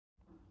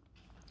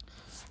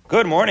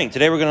Good morning.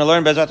 Today we're going to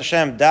learn Bezrat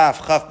Hashem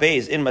Daf Chaf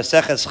Beis in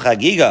Maseches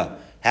Chagiga.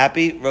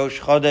 Happy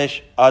Rosh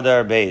Chodesh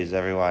Adar Beis,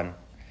 everyone.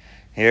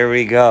 Here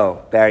we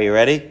go. Barry, you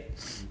ready?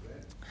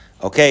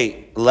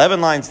 Okay,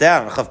 11 lines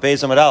down. Chaf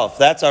Beis Amud Aleph.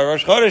 That's our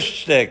Rosh Chodesh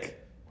shtick.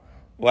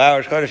 Wow,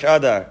 Rosh Chodesh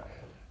Adar.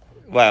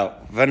 Wow,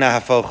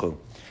 V'nahafochu.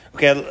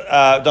 Okay,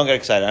 don't get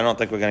excited. I don't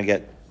think we're going to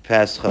get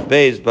past Chaf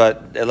Beis,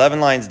 but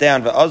 11 lines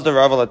down. V'azdar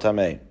Rav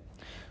Latamei.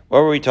 What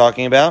were we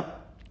talking about?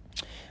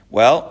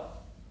 Well,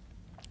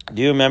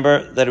 do you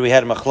remember that we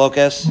had a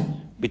machlokes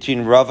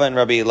between Rava and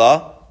Rabbi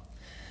Ilah?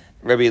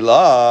 Rabbi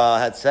Ilah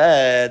had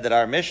said that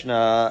our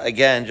Mishnah,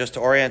 again, just to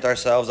orient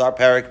ourselves, our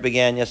parak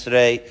began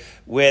yesterday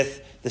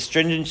with the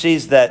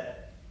stringencies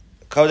that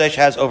Kodesh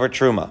has over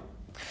Truma.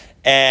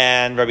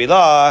 And Rabbi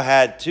Ilah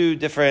had two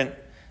different,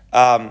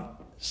 so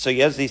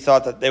Yezdi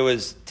thought that there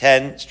was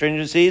 10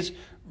 stringencies.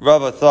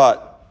 Rava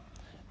thought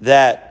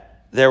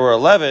that there were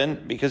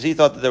 11 because he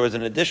thought that there was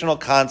an additional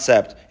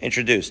concept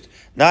introduced.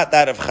 Not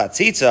that of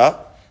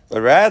chatzitza, but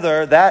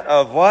rather that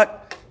of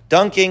what?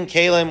 Dunking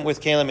kalim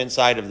with kalim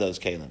inside of those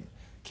kalim.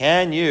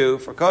 Can you,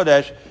 for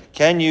Kodesh,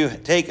 can you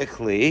take a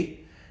kli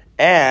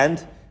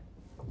and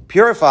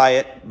purify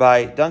it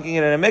by dunking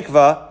it in a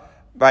mikvah,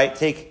 right?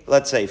 Take,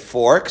 let's say,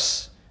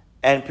 forks,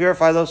 and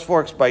purify those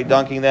forks by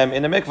dunking them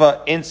in a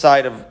mikvah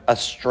inside of a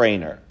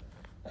strainer.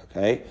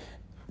 Okay?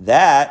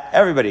 That,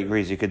 everybody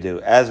agrees you could do,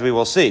 as we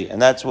will see.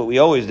 And that's what we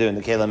always do in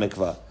the kalim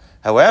mikvah.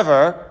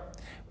 However,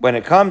 when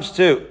it comes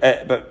to,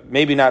 but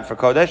maybe not for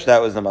Kodesh,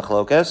 that was the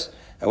machlokes.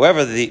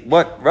 However,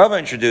 what Rava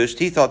introduced,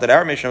 he thought that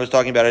our Mishnah was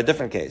talking about a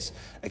different case.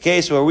 A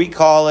case where we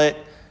call it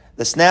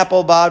the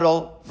Snapple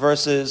bottle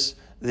versus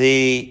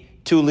the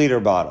 2-liter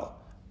bottle.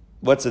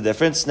 What's the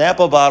difference?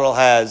 Snapple bottle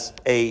has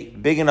a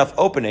big enough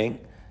opening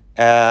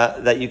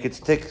that you could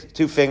stick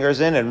 2 fingers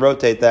in and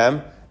rotate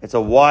them. It's a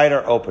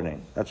wider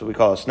opening. That's what we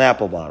call a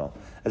Snapple bottle.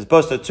 As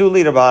opposed to a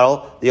 2-liter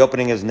bottle, the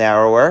opening is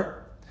narrower,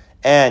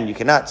 and you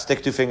cannot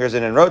stick 2 fingers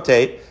in and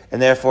rotate,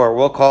 and therefore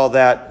we'll call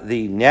that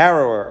the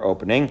narrower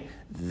opening.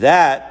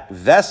 That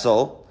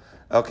vessel,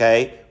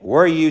 okay,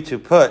 were you to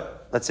put,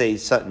 let's say,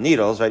 some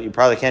needles, right? You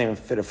probably can't even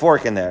fit a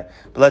fork in there.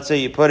 But let's say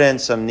you put in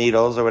some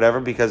needles or whatever,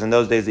 because in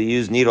those days they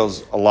used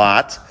needles a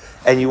lot,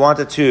 and you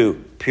wanted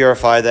to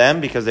purify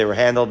them because they were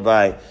handled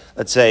by,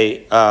 let's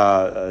say,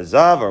 a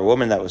zav or a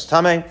woman that was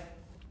tameh.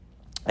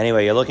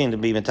 Anyway, you're looking to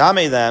be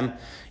metame them.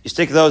 You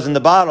stick those in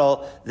the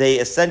bottle, they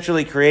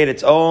essentially create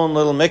its own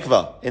little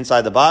mikvah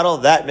inside the bottle.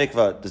 That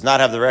mikvah does not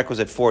have the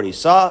requisite 40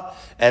 saw,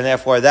 and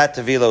therefore that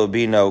tevila would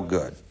be no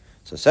good.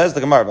 So says the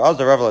Gemara,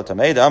 V'azda Rava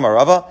l'tamei, Amar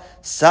Rava,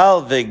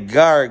 Sal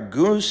v'gar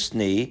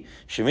gusni,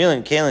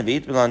 shemilin kalim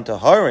v'itbilan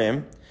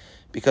taharim,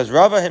 because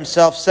Rava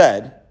himself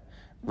said,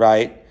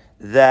 right,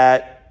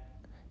 that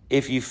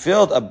if you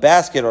filled a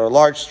basket or a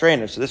large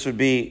strainer, so this would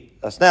be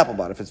a Snapple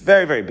bottle, if it's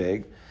very, very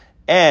big,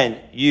 and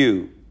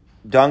you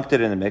dunked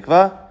it in the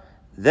mikvah,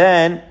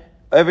 then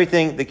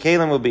everything, the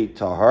kalim will be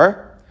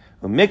tahar.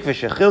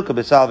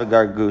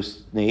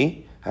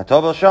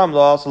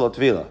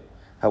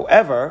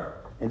 However,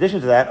 in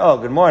addition to that,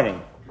 good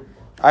morning.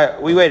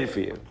 We waited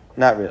for you.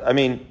 Not really. I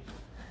mean,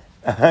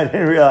 I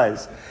didn't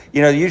realize.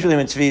 Usually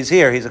when Tzvi is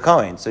here, he's a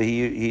Kohen, so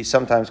he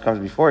sometimes comes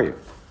before you.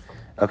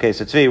 Okay,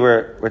 so Tzvi,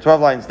 we're 12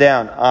 lines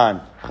down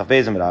on Chaf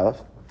Beis Amud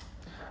Aleph.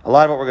 A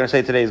lot of what we're going to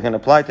say today is going to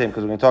apply to him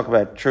because we're going to talk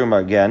about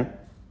Truma again.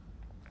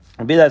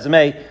 And be that as it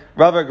may,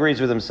 Rava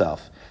agrees with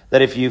himself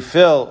that if you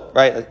fill,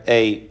 right,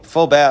 a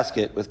full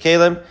basket with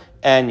kalim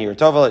and you're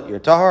tovel it, you're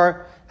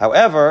tahar.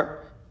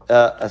 However,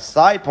 a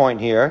side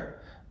point here,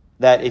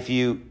 that if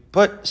you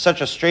put such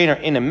a strainer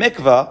in a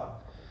mikvah,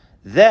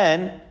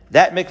 then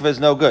that mikvah is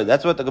no good.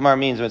 That's what the Gemara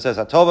means when it says,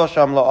 HaTovel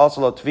sham lo also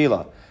lo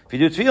tvila. If you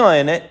do tvila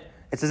in it,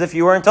 it's as if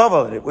you weren't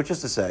tovel in it, which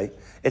is to say,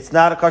 it's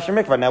not a kosher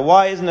mikvah. Now,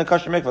 why isn't it a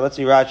kosher mikvah? Let's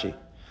see Rashi.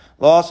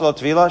 Lo also lo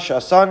tvila,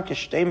 shasan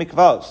kishtei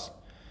mikvahos.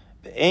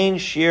 Be'ein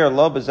shir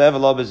lo bezeh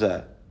v'lo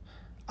bezeh.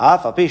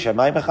 Af al pi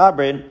shamayim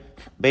mechabrin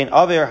bein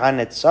avir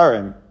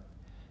hanetzarim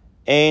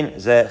ein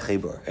zeh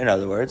chibur. In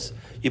other words,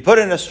 you put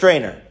in a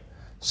strainer,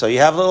 so you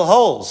have little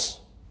holes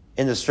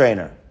in the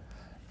strainer.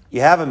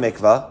 You have a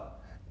mikvah,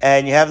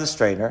 and you have the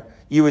strainer.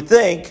 You would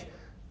think,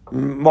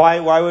 why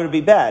would it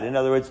be bad? In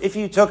other words, if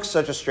you took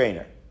such a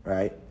strainer,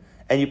 right,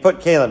 and you put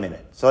kalim in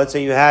it, so let's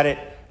say you had it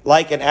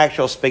like an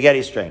actual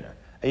spaghetti strainer,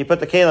 and you put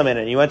the kalim in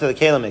it, and you went to the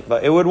kalim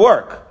mikvah, it would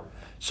work.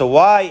 So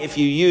why, if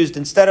you used,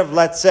 instead of,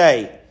 let's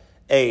say,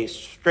 a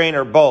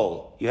strainer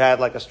bowl, you had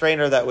like a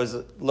strainer that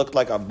looked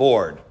like a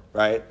board,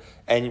 right?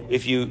 And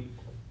if you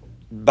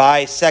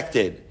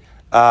bisected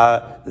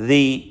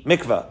the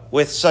mikvah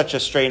with such a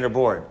strainer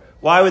board,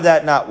 why would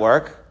that not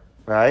work,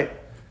 right?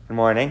 Good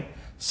morning.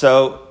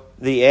 So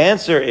the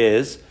answer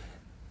is,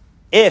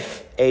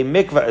 if a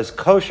mikvah is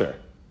kosher,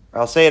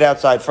 I'll say it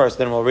outside first,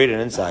 then we'll read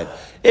it inside.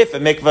 If a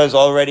mikvah is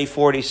already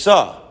 40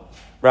 saw,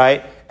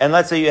 right? And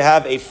let's say you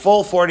have a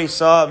full 40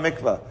 saw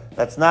mikvah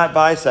that's not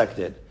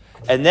bisected.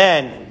 And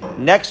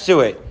then next to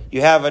it,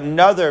 you have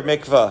another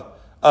mikvah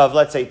of,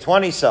 let's say,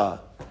 20 saw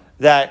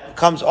that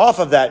comes off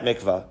of that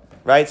mikvah.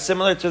 right?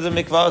 Similar to the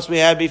mikvahs we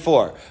had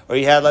before, where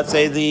you had, let's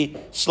say, the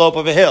slope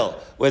of a hill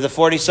with a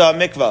 40-saw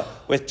mikvah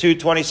with two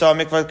 20-saw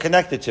mikvah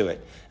connected to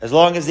it. As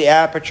long as the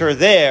aperture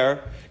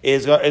there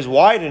is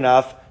wide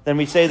enough, then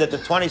we say that the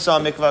 20-saw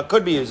mikvah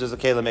could be used as a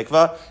keli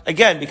mikvah,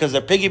 again, because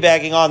they're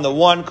piggybacking on the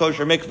one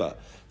kosher mikvah.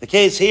 The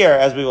case here,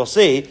 as we will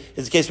see,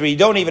 is the case where you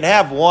don't even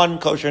have one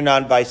kosher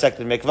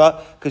non-bisected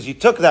mikvah, because you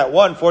took that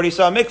one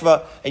 40-saw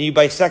mikvah and you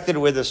bisected it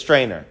with a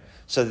strainer.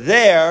 So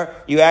there,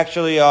 you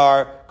actually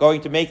are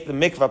going to make the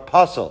mikvah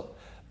puzzle.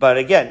 But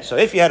again, so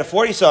if you had a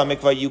 40-saw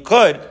mikvah, you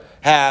could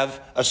have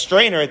a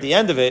strainer at the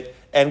end of it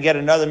and get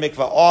another mikvah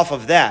off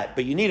of that.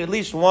 But you need at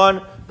least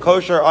one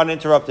kosher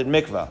uninterrupted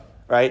mikvah,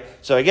 right?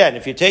 So again,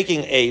 if you're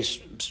taking a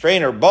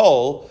strainer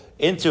bowl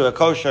into a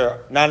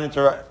kosher,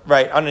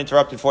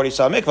 uninterrupted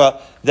 40-saw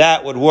mikvah,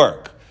 that would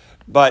work.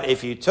 But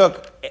if you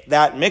took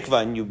that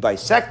mikvah and you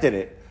bisected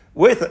it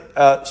with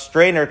a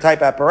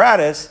strainer-type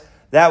apparatus,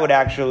 that would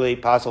actually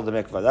puzzle the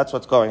mikvah. That's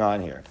what's going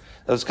on here.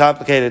 That was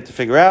complicated to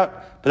figure out,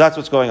 but that's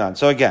what's going on.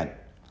 So again,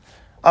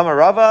 Amar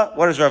Rava,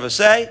 what does Rava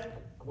say?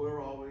 Where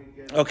are we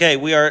again? Okay,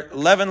 we are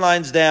 11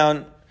 lines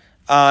down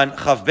on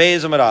Chav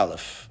Beis Amud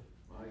Aleph.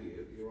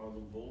 You're on the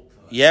ball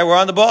time. Yeah, we're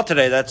on the ball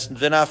today. That's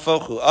V'na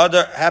Fochu.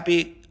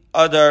 Happy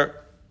Adar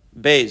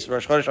Beis.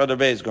 Rosh Chodesh Adar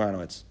Beis,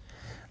 Goranowitz.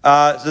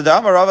 So the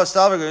Amar Rava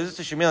Stalvig goes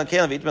to Shemil and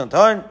Kalim V'itmil and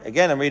Tarn.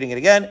 Again, I'm reading it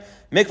again.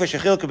 Mikvah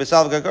Shechil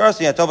Kubisal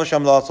V'Gagarasi Yatov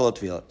Hashem La'atzol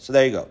Tefillah. So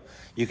there you go.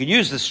 You could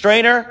use the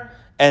strainer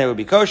and it would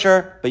be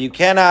kosher, but you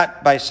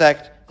cannot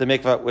bisect the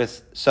mikvah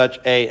with such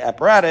a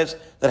apparatus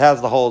that has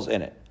the holes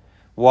in it.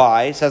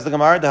 Why? Says the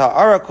Gemara,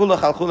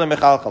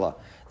 the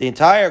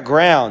entire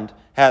ground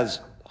has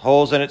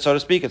holes in it, so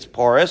to speak. It's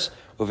porous.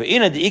 So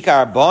now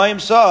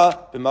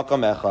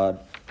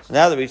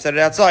that we've said it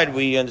outside,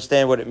 we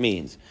understand what it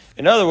means.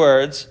 In other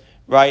words,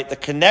 right, the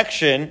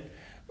connection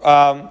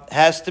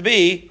has to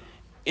be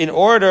in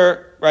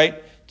order,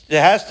 right, it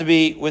has to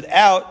be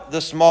without the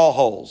small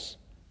holes,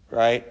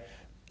 right?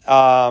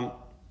 Now,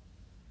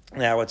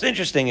 what's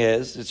interesting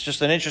is, it's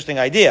just an interesting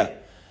idea.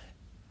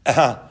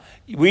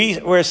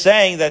 We're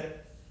saying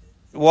that,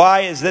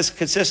 why is this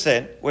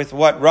consistent with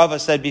what Rava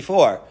said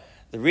before?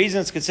 The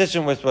reason it's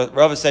consistent with what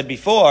Rava said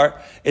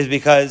before is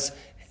because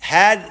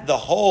had the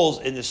holes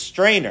in the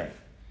strainer,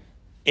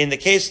 in the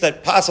case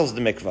that puzzles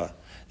the mikvah,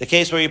 the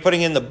case where you're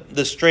putting in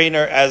the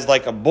strainer as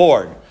like a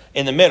board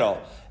in the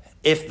middle,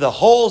 if the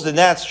holes in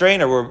that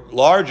strainer were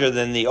larger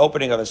than the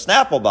opening of a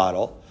Snapple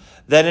bottle,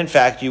 then in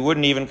fact you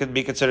wouldn't even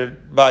be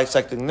considered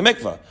bisecting the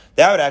mikvah.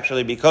 That would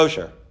actually be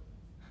kosher.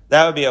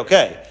 That would be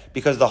okay,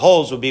 because the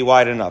holes would be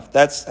wide enough.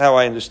 That's how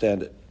I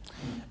understand it.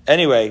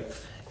 Anyway,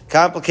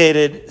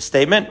 complicated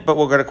statement, but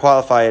we're going to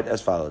qualify it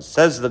as follows.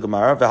 Says the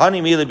Gemara,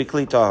 V'hani mili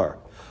b'kli tahar.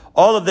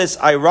 All of this,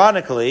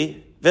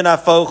 ironically,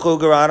 v'nafochu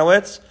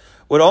Goranowitz,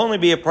 would only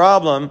be a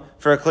problem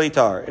for a kli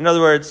tahar. In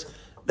other words,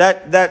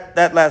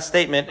 that last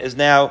statement is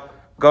now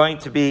going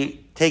to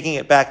be taking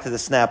it back to the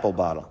Snapple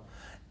bottle.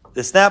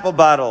 The Snapple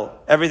bottle,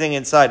 everything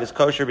inside is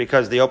kosher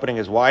because the opening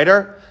is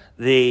wider.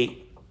 The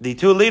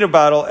 2-liter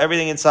bottle,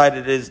 everything inside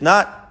it is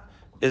not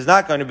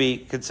going to be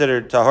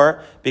considered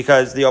tahor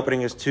because the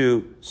opening is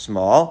too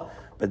small.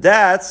 But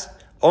that's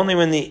only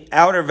when the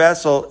outer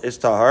vessel is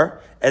tahor,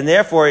 and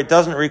therefore it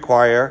doesn't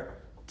require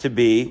to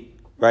be,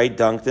 right,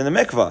 dunked in the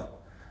mikvah.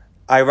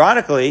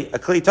 Ironically, a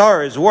kli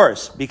tahor is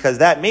worse because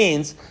that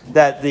means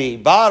that the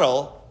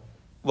bottle,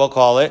 we'll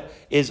call it,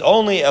 is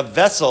only a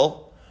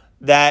vessel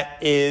that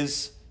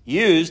is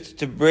used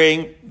to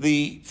bring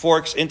the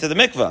forks into the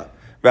mikvah,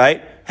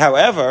 right?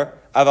 However,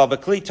 aval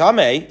b'kli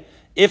tameh,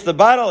 if the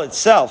bottle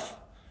itself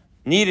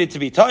needed to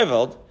be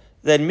toivled,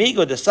 then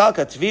migo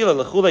desalka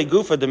tvila lechulei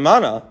gufa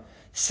demana,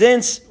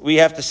 since we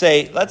have to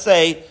say, let's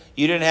say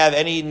you didn't have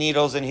any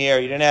needles in here,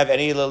 you didn't have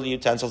any little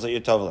utensils that you're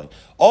toveling.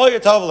 All you're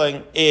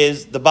toveling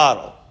is the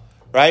bottle,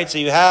 right? So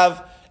you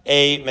have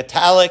a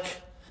metallic,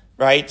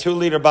 right,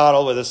 2-liter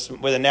bottle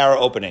with a narrow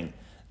opening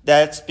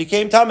that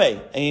became tameh,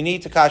 and you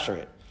need to kasher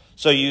it.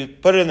 So you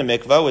put it in the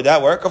mikvah. Would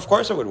that work? Of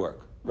course it would work,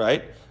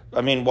 right?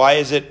 I mean, why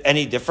is it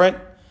any different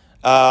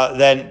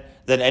than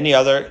any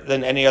other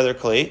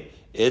kli?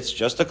 It's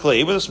just a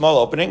kli with a small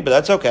opening, but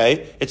that's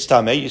okay. It's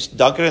tameh. You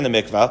dunk it in the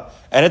mikvah,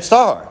 and it's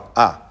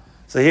tahor.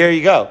 So here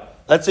you go.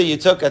 Let's say you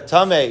took a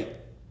tameh,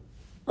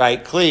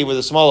 right, kli with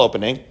a small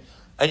opening,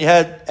 and you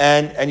had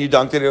and you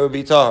dunked it. It would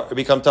be tahor. It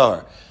become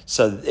tahor.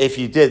 So if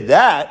you did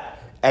that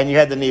and you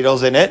had the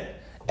needles in it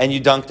and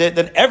you dunked it,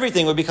 then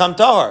everything would become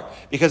tahor,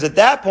 because at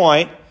that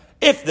point,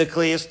 if the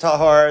kli is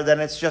tahor, then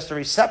it's just a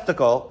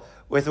receptacle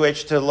with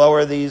which to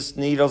lower these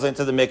needles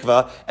into the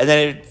mikvah, and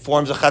then it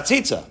forms a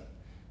chatzitza,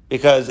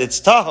 because it's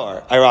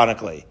tahor,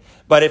 ironically.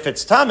 But if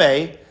it's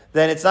tameh,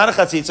 then it's not a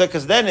chatzitza,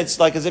 because then it's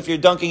like as if you're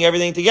dunking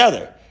everything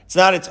together. It's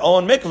not its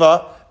own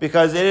mikvah,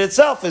 because it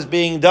itself is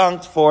being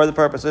dunked for the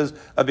purposes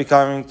of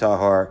becoming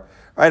tahor.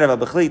 Right?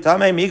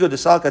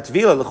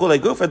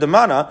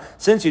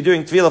 Since you're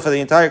doing tvila for the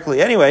entire kli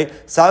anyway,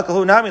 it's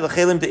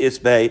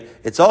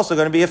also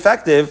going to be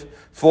effective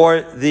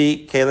for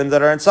the kelim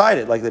that are inside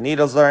it, like the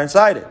needles that are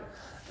inside it.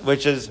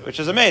 which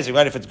is amazing,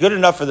 right? If it's good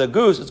enough for the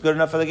goose, it's good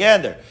enough for the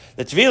gander.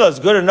 The tevilah is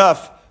good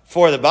enough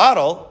for the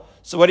bottle.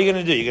 So what are you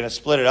going to do? You're going to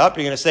split it up.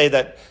 You're going to say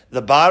that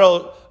the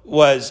bottle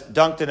was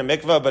dunked in a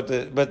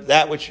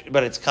mikvah,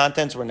 but its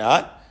contents were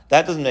not.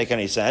 That doesn't make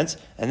any sense,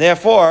 and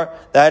therefore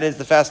that is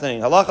the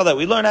fascinating halacha that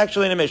we learn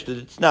actually in a Mishnah.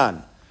 It's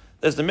none.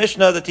 There's the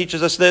Mishnah that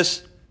teaches us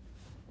this.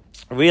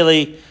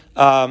 Really,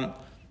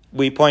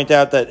 we point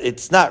out that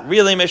it's not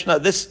really Mishnah.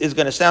 This is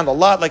going to sound a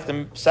lot like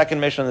the second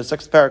Mishnah in the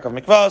sixth parak of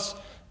Mikvos,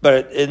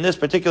 but in this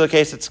particular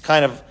case, it's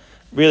kind of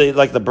really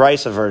like the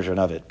Brisa version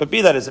of it. But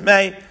be that as it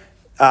may,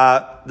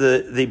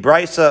 the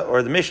Brisa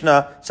or the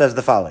Mishnah says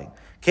the following: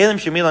 Kalim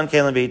shemilan,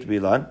 kalim beit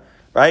bilan,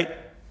 right?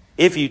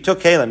 If you took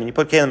kalim and you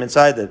put kalim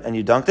inside it and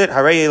you dunked it,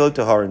 harei elu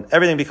taharin,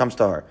 everything becomes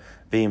tahar.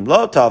 V'im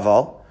lo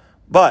taval,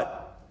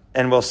 but,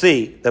 and we'll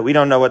see that we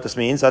don't know what this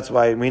means. That's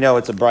why we know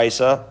it's a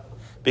brisa,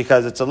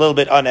 because it's a little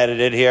bit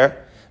unedited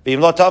here. V'im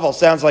lo taval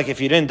sounds like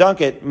if you didn't dunk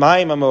it,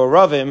 ma'im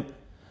amuravim,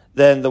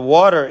 then the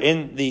water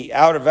in the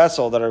outer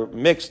vessel that are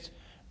mixed,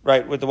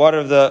 right, with the water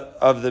of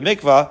the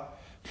mikvah,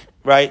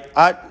 right,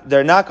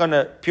 they're not going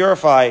to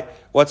purify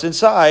what's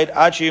inside,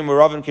 achi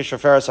muravim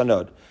kishaferas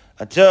hanod,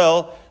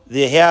 until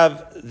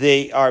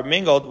they are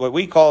mingled. What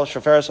we call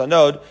shaferes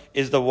hanod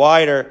is the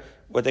wider,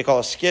 what they call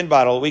a skin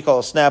bottle, we call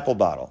a Snapple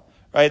bottle,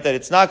 right? That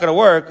it's not going to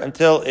work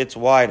until it's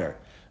wider.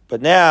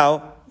 But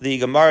now the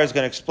Gemara is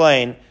going to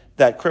explain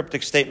that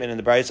cryptic statement in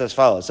the Brayos as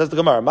follows. It says the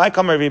Gemara, "My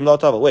kamar v'im lo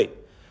tava." Wait,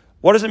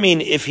 what does it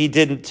mean if he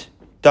didn't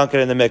dunk it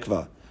in the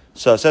mikvah?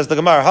 So it says the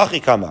Gemara,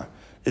 "Hachi kamar."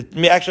 It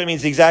actually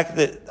means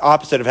the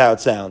opposite of how it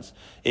sounds.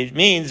 It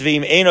means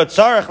v'im eino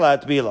tzarech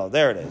la'at bilo.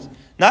 There it is.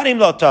 Not im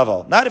lo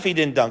tavel, not if he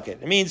didn't dunk it.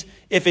 It means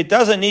if it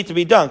doesn't need to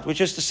be dunked, which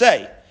is to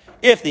say,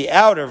 if the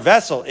outer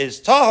vessel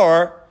is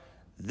tahor,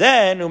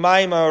 then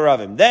umayim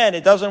ha'aravim. Then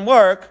it doesn't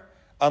work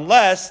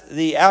unless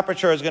the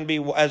aperture is going to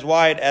be as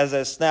wide as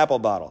a Snapple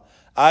bottle.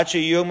 Achi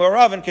yum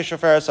ha'aravim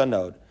kishaferes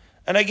hanod.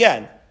 And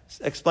again,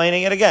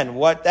 explaining it again,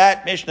 what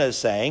that Mishnah is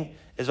saying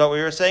is what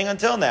we were saying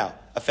until now.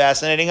 A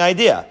fascinating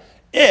idea.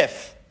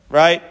 If,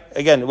 right,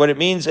 again, what it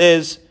means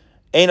is,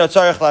 eino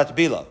tzarech la'at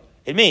bilo.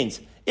 It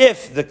means,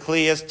 if the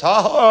kli is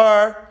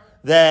tahor,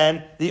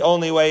 then the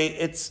only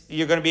way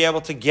you're going to be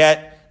able to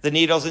get the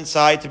needles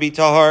inside to be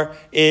tahor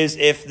is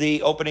if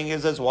the opening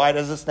is as wide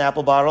as a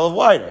Snapple bottle of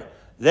water.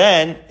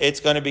 Then it's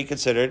going to be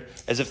considered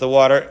as if the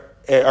water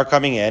are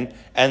coming in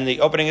and the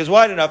opening is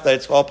wide enough that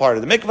it's all part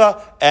of the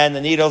mikvah and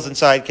the needles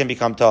inside can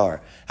become tahor.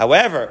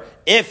 However,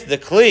 if the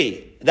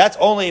kli, that's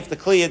only if the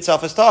kli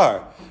itself is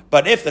tahor.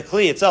 But if the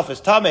kli itself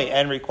is tameh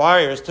and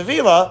requires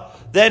tevilah,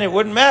 then it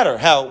wouldn't matter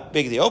how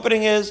big the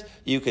opening is.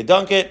 You could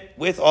dunk it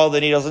with all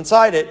the needles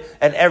inside it,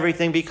 and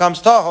everything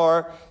becomes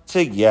tahor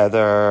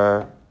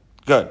together.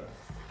 Good.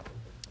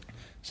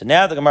 So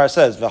now the Gemara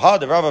says, "V'ha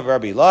de Rava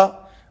v'Rabbi Lah,"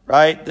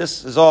 right?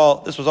 This was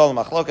all the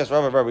machlokas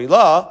Rava v'Rabbi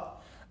Lah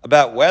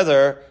about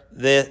whether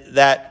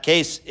that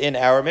case in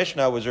our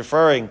Mishnah was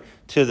referring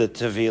to the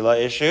tevilah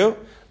issue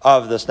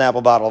of the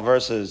Snapple bottle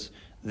versus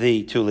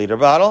the 2-liter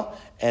bottle,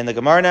 and the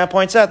Gemara now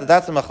points out that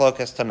that's the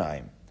machlokas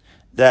Tanaim.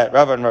 That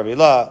Rava and Rabbi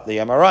Lah, the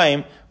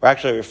Amoraim, were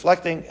actually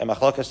reflecting a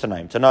machlokas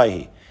Tanaim.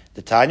 Tanaihi.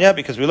 The Tanya,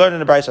 because we learned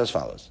in the Brayso as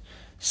follows.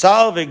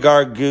 Sal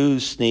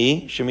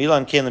v'gargusni,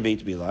 shemilan kelim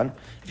beit bilan.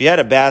 If you had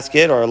a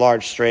basket or a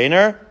large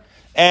strainer,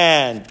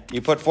 and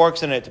you put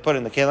forks in it to put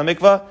in the kelim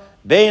mikvah,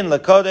 bein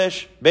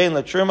lakodesh, bein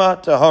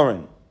latruma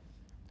tahorin.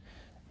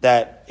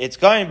 That it's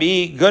going to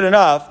be good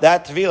enough,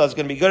 that tevilah is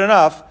going to be good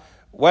enough,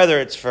 whether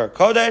it's for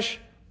kodesh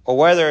or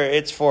whether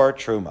it's for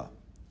truma.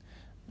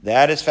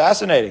 That is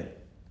fascinating.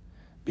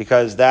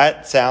 Because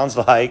that sounds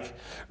like,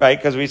 right,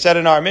 because we said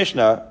in our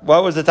Mishnah,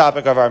 what was the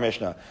topic of our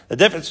Mishnah? The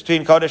difference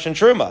between Kodesh and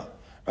Truma,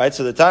 right?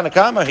 So the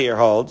Tanakama here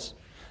holds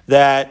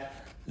that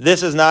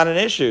this is not an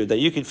issue, that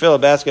you can fill a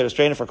basket of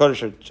strainer for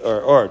Kodesh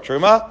or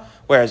Truma,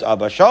 whereas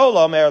Abba Shaul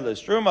Omer Liz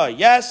Truma,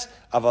 yes,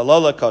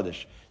 Avalola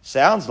Kodesh.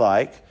 Sounds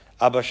like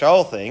Abba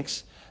Shaul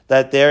thinks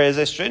that there is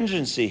a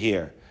stringency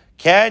here.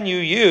 Can you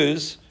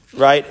use,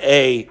 right,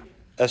 a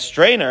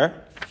strainer,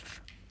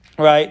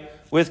 right,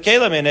 with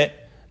kalim in it,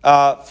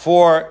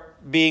 for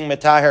being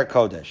metaher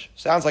kodesh?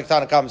 Sounds like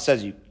Tanakam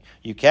says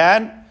you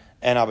can,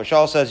 and Abba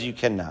Shaul says you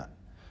cannot.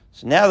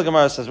 So now the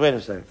Gemara says, wait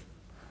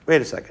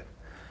a second.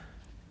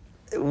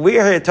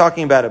 We're here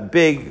talking about a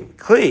big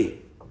kli,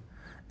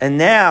 and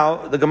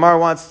now the Gemara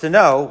wants to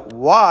know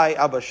why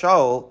Abba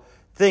Shaul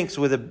thinks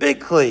with a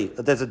big kli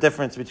that there's a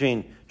difference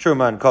between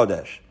truma and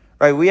kodesh.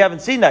 Right? We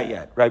haven't seen that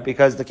yet, right?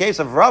 Because the case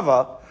of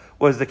Rava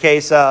was the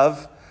case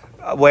of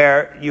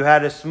where you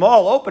had a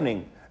small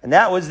opening. And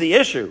that was the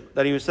issue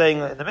that he was saying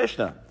in the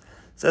Mishnah.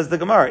 Says the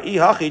Gemara,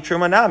 "Ihachi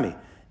trumanami."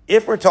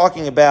 If we're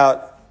talking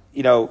about,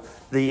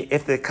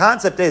 if the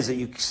concept is that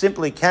you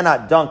simply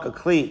cannot dunk a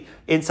kli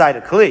inside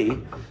a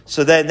kli,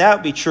 so then that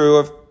would be true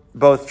of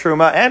both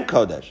truma and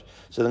kodesh.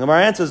 So the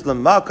Gemara answers,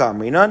 "L'malka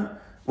amrinan."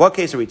 What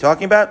case are we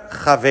talking about?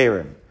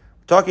 Chaverim.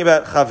 We're talking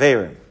about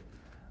chaverim.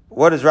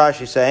 What is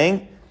Rashi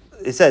saying?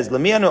 It says,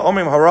 "L'mianu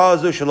omrim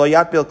harazu shelo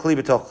yatbil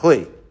kli b'toch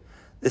kli."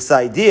 This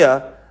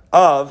idea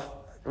of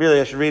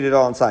Really, I should read it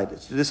all inside.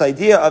 It's this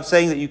idea of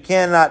saying that you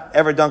cannot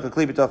ever dunk a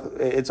kli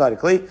inside a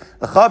kli.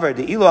 L'chaver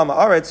the ilu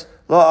ha'aretz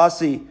lo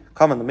asi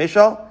kamen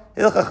l'mishal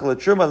hilchach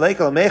l'truma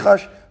leikel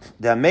mechash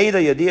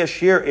da'meida yadia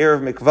shir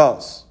erev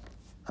mikvos.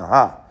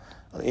 Aha.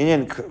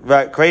 Inyan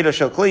kredo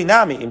shel kli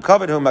nami im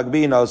kavod hu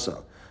magbiin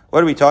also.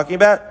 What are we talking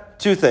about?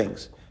 Two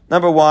things.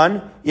 Number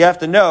one, you have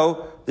to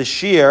know the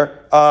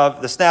shear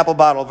of the Snapple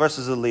bottle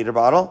versus the liter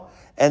bottle.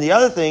 And the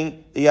other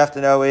thing that you have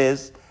to know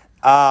is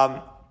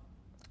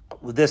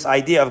this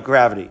idea of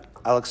gravity.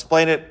 I'll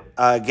explain it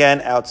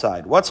again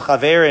outside. What's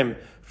chaverim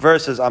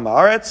versus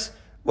amaretz?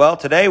 Well,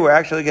 today we're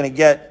actually going to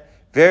get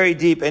very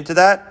deep into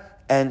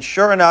that. And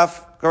sure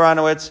enough,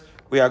 Goranowitz,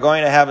 we are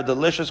going to have a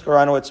delicious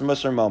Goranowitz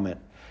Musar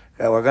moment.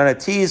 We're going to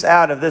tease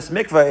out of this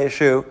mikvah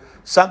issue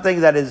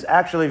something that is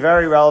actually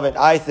very relevant,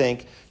 I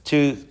think,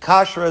 to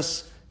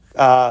kashrus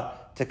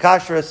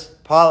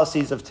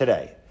policies of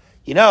today.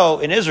 You know,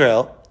 in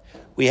Israel,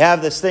 we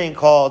have this thing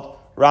called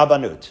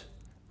Rabbanut,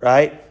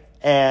 right?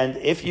 And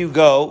if you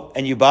go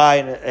and you buy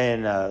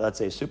in let's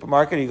say, a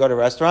supermarket, or you go to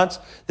restaurants,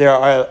 there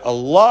are a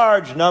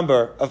large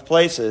number of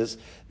places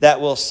that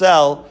will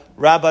sell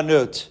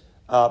Rabbanut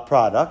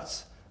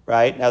products,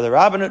 right? Now, the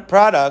Rabbanut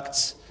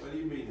products... What do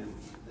you mean?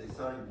 They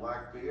selling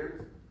black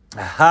beard?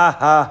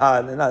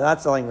 They're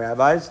not selling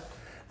rabbis.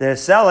 They're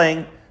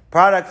selling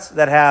products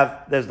that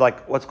have, there's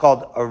like what's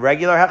called a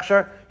regular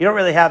hechsher. You don't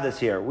really have this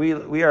here.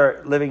 We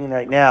are living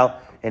right now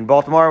in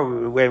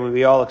Baltimore, where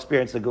we all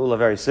experience the Geula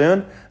very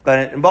soon.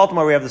 But in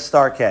Baltimore, we have the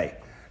Star K,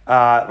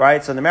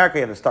 right? So in America,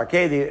 you have the Star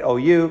K, the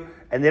OU,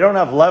 and they don't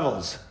have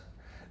levels.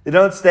 They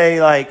don't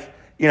stay like,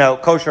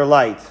 kosher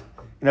light.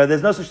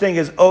 There's no such thing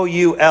as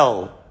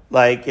OUL,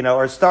 like,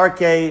 or Star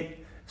K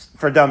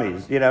for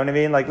dummies. You know what I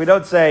mean? Like, we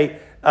don't say,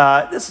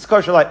 this is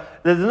kosher light.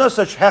 There's no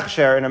such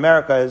hechsher in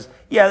America as,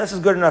 this is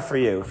good enough for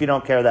you if you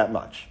don't care that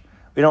much.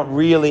 We don't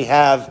really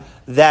have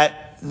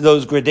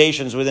those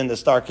gradations within the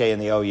Star K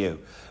and the OU.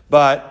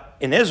 But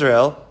in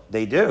Israel,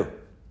 they do.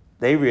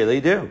 They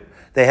really do.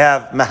 They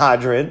have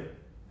Mahadrin,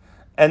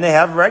 and they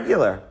have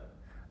regular.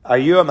 Are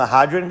you a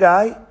Mahadrin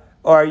guy,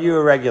 or are you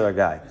a regular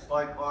guy? It's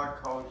like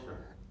hard kosher.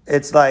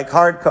 It's like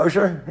hard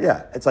kosher?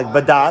 Yeah. It's like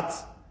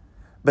badatz.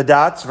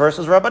 Badatz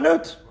versus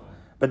Rabbanut.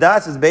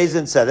 Badatz is Beis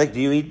Din Tzedek. Do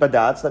you eat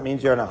badatz? That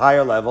means you're on a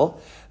higher level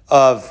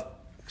of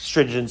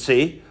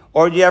stringency.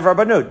 Or do you have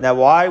Rabbanut? Now,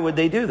 why would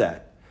they do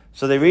that?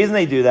 So the reason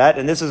they do that,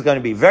 and this is going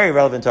to be very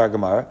relevant to our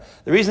Gemara,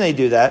 the reason they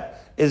do that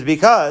is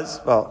because,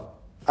 well,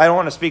 I don't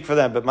want to speak for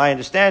them, but my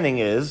understanding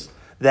is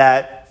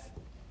that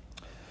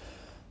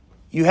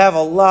you have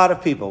a lot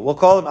of people. We'll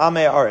call them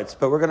Amei Haaretz,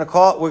 but we're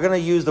going to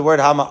use the word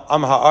Am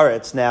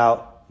Haaretz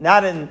now,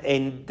 not in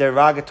a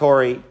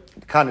derogatory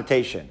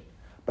connotation,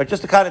 but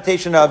just a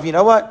connotation of,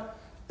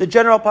 the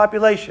general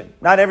population.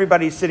 Not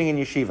everybody's sitting in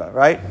yeshiva,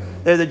 right?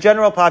 They're the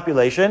general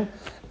population.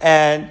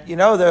 And, there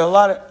are a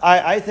lot of,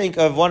 I think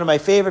of one of my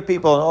favorite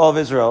people in all of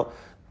Israel.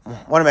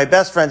 One of my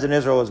best friends in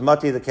Israel was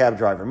Moti, the cab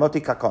driver,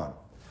 Moti Kakon.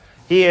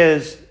 He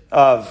is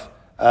of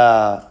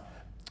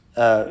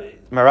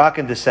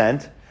Moroccan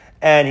descent,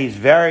 and he's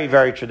very,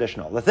 very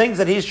traditional. The things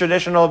that he's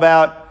traditional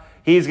about,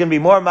 he's going to be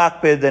more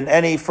makpid than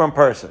any from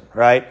person,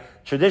 right?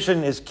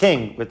 Tradition is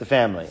king with the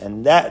family,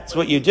 and that's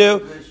what you do.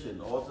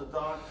 Tradition,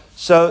 Orthodox?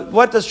 So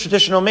what does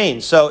traditional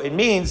mean? So it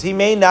means he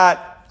may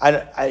not,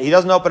 he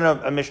doesn't open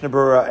a Mishnah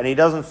Berurah, and he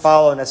doesn't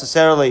follow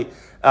necessarily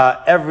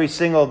every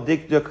single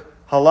dikduk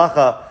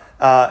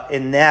halacha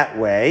in that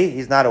way.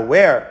 He's not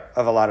aware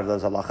of a lot of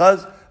those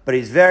halachas, but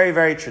he's very,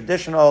 very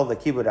traditional, the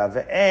kibbud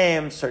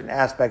aveim, certain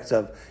aspects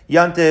of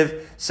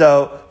yontiv.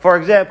 So, for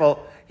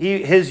example,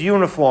 his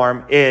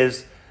uniform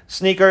is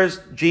sneakers,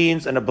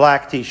 jeans, and a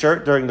black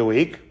t-shirt during the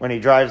week when he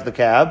drives the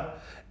cab,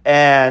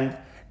 and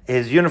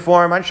his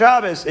uniform on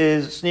Shabbos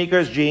is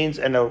sneakers, jeans,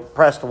 and a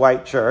pressed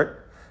white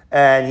shirt,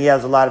 and he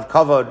has a lot of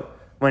kavod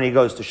when he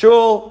goes to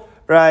shul,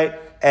 right?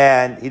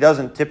 And he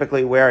doesn't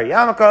typically wear a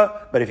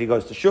yarmulke, but if he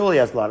goes to shul, he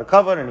has a lot of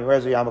kavod, and he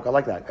wears a yarmulke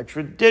like that. A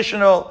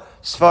traditional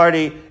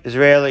Sephardi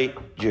Israeli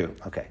Jew.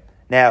 Okay.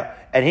 Now,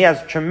 and he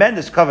has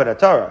tremendous kavod at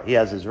Torah. He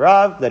has his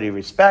Rav that he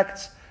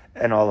respects,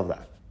 and all of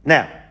that.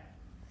 Now,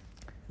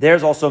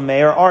 there's also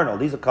Meir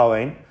Arnold. He's a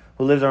Kohen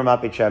who lives in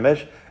Ramat Beit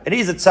Shemesh, and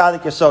he's a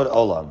tzaddik yesod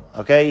olam.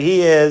 Okay,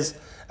 he is,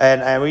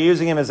 and we're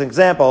using him as an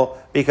example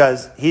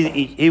because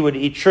he would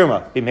eat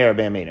truma b'meir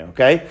b'yaminu.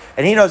 Okay,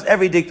 and he knows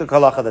every diktuk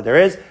halacha that there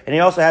is, and he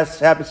also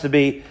happens to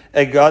be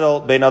a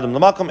gadol bein adam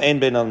l'makom ein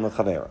bein adam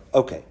l'chavera.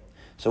 Okay,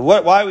 so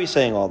why are we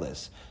saying all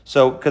this?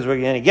 So because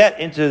we're going to get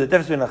into the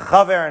difference between a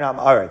chaver and am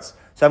aretz.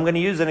 So I'm going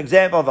to use an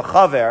example of a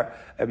chaver.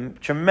 A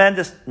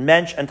tremendous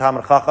mensch and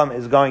Talmud Chacham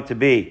is going to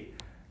be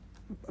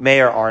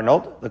Meir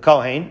Arnold, the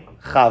Kohen,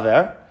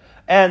 Chaver,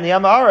 and the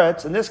Am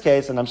Haaretz, in this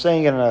case, and I'm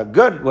saying it in a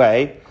good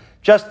way,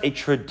 just a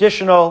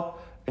traditional,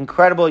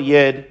 incredible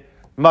Yid,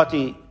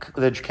 Mati,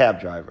 the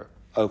cab driver.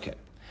 Okay.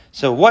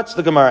 So what's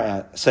the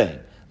Gemara saying?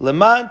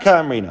 Leman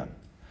Kamrinan.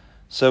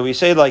 So we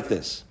say it like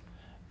this.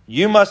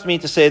 You must mean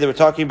to say that we're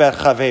talking about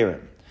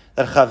Chaverim.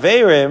 That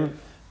Chaverim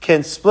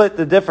can split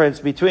the difference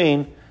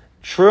between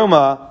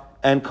Truma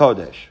and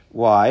Kodesh.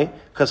 Why?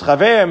 Because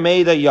Chaver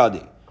Meida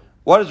Yadi.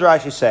 What is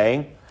Rashi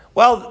saying?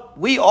 Well,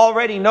 we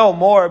already know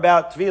more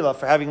about Tefillah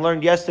for having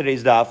learned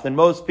yesterday's daf than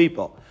most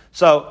people.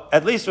 So,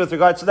 at least with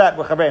regards to that,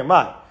 we're Chaver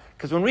Mai.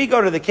 Because when we go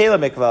to the Kela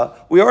Mikvah,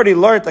 we already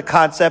learned the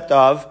concept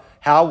of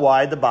how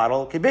wide the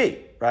bottle could be,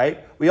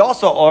 right? We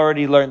also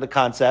already learned the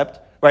concept,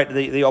 right,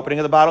 the opening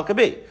of the bottle could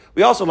be.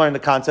 We also learned the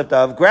concept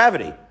of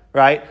gravity,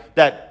 right?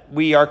 That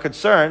we are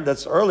concerned,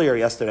 that's earlier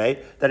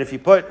yesterday, that if you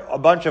put a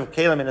bunch of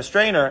kalim in a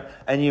strainer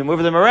and you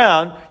move them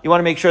around, you want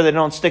to make sure they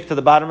don't stick to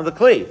the bottom of the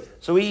kli.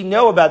 So we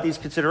know about these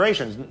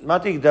considerations.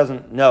 Mati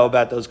doesn't know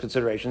about those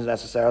considerations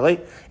necessarily,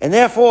 and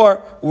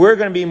therefore we're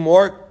going to be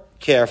more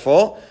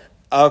careful.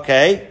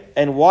 Okay,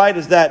 and why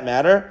does that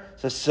matter?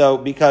 So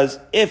because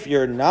if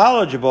you're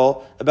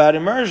knowledgeable about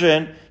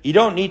immersion, you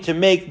don't need to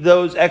make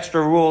those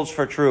extra rules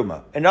for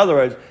Truma. In other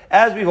words,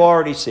 as we've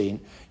already seen,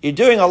 you're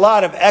doing a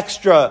lot of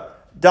extra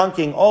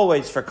dunking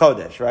always for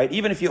Kodesh, right?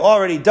 Even if you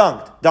already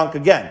dunked, dunk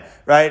again,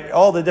 right?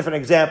 All the different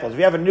examples. If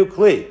you have a new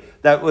Kli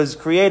that was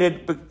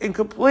created in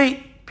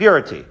complete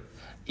purity,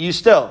 you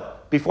still,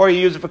 before you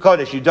use it for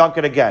Kodesh, you dunk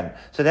it again.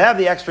 So to have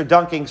the extra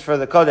dunkings for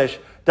the Kodesh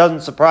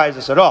doesn't surprise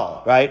us at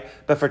all, right?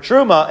 But for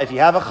Truma, if you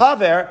have a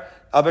Chaver,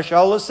 Abba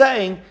Shaul is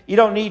saying, you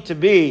don't need to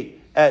be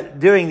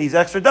doing these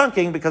extra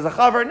dunking because a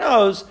Chaver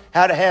knows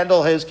how to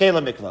handle his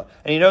Kela Mikvah.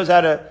 And he knows how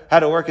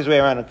to work his way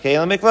around a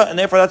Kela Mikvah, and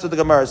therefore that's what the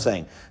Gemara is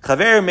saying.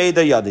 Chaverim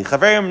Meida Yadi.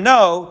 Chaverim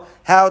know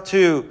how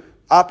to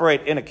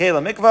operate in a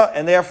Kela Mikvah,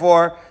 and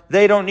therefore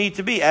they don't need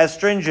to be as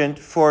stringent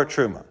for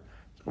Truma.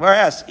 Gemara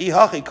asks,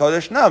 Ihachi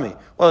Kodesh Nami.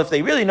 Well, if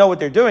they really know what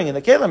they're doing in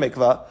the Kela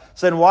Mikvah,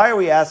 so then why are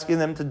we asking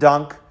them to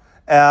dunk?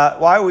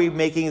 Why are we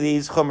making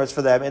these chumras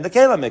for them in the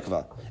Kela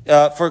Mikvah?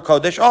 For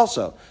Kodesh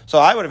also. So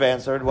I would have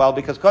answered, well,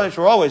 because Kodesh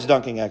were always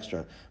dunking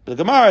extra. But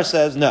the Gemara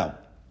says, no.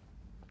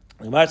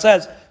 The Gemara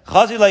says,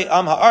 Chazilei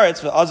am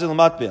ha'aretz ve'azil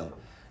matbil.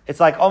 It's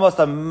like almost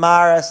a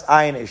maras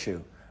ayin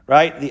issue,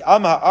 right? The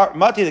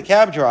Mati, the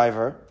cab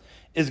driver,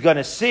 is going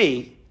to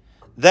see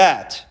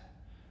that,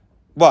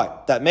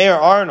 what? That Mayor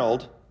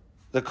Arnold,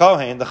 the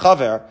Kohen, the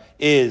Chaver,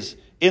 is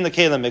in the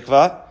Kela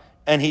Mikvah,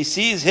 and he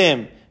sees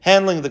him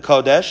handling the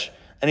Kodesh,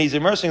 and he's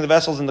immersing the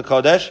vessels in the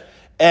Kodesh,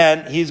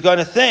 and he's going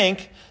to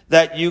think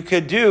that you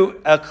could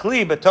do a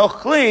Kli betoch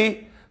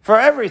Kli for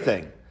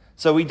everything.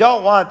 So we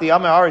don't want the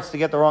Amei Haaretz to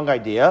get the wrong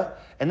idea,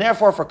 and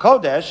therefore for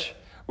Kodesh,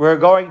 we're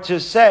going to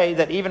say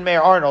that even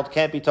Mayor Arnold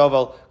can't be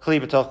Tovel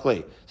Kli betoch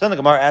Kli. So then the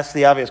Gemara asks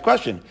the obvious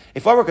question.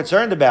 If what we're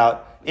concerned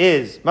about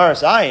is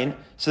Maras Ayin,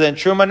 so then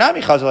Truma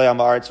Nami Chazalei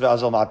Amei Haaretz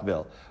ve'azil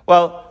matbil.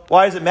 Well,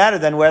 why does it matter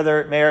then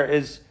whether Mayor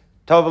is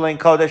Toveling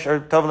Kodesh or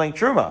Toveling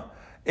Truma?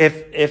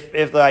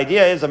 If the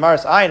idea is a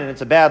Maras Ayin and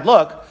it's a bad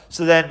look,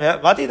 so then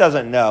Mati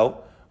doesn't know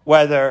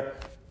whether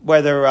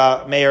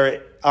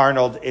Mayor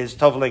Arnold is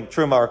toveling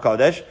Truma or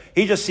Kodesh.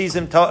 He just sees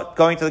him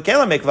going to the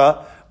Kela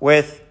Mikvah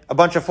with a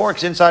bunch of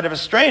forks inside of a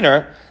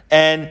strainer,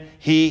 and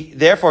he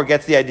therefore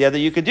gets the idea that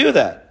you could do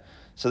that.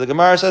 So the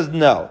Gemara says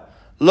no.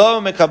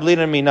 Lo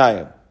mekablina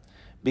minayim.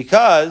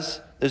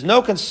 Because there's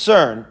no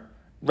concern,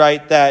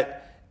 right,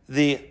 that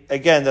the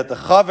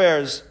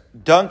Chaver's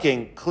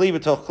dunking Kli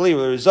b'toch Kli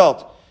will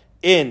result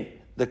in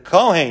the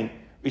Kohen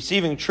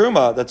receiving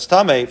Truma that's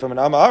Tameh from an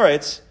Amei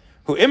Haaretz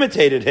who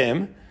imitated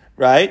him,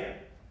 right?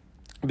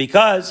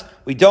 Because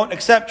we don't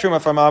accept Truma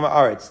from Amei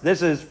Haaretz.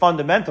 This is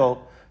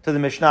fundamental to the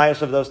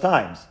Mishnayos of those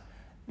times,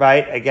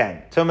 right?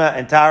 Again, Tumah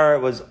and Tara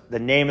was the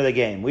name of the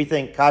game. We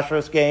think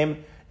kashrus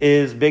game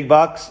is big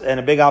bucks and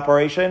a big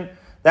operation.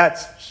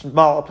 That's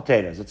small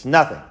potatoes. It's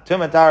nothing.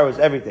 Tumah and Tara was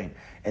everything.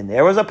 And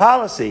there was a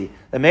policy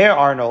that Mayor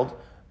Arnold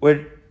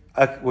would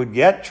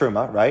get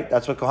Truma, right?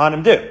 That's what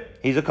Kohanim do.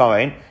 He's a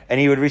Kohen, and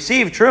he would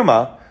receive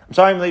Truma. I'm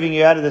sorry I'm leaving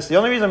you out of this. The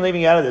only reason I'm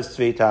leaving you out of this,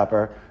 Tzvi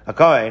Topper, a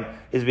Kohen,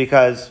 is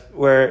because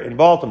we're in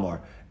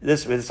Baltimore.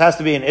 This has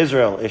to be an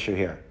Israel issue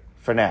here,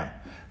 for now.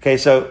 Okay,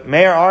 so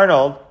Mayor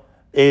Arnold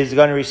is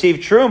going to receive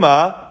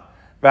Truma,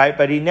 right,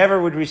 but he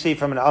never would receive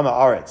from an Amei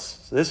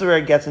Haaretz. So this is where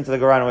it gets into the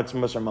Geranowitz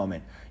Musar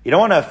moment. You don't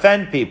want to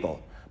offend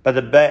people, but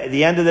at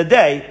the end of the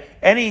day,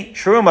 any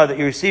Truma that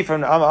you receive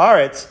from an Amei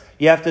Haaretz,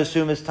 you have to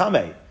assume is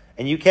Tameh.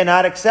 And you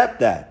cannot accept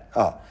that.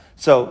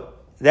 So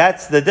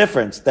that's the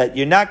difference, that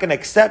you're not going to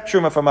accept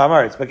Truma from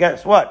Amei Haaretz. But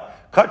guess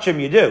what?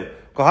 Kachim you do.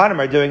 Kohanim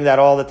are doing that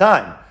all the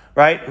time,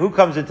 right? Who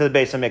comes into the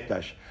Beis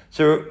HaMikdash?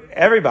 So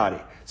everybody.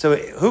 So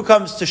who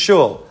comes to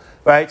shul,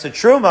 right? So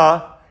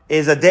Truma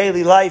is a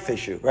daily life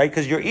issue, right?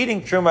 Because you're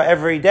eating Truma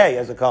every day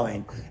as a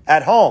Kohen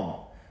at home.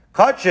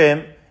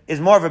 Kachim is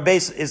more of a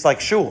base, is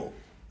like shul.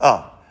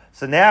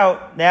 So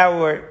now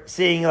we're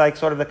seeing like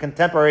sort of a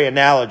contemporary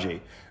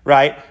analogy,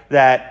 right?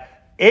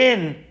 That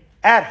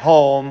at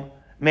home,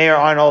 Mayor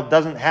Arnold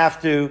doesn't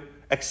have to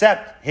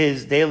accept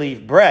his daily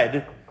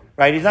bread,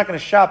 right? He's not going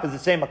to shop as the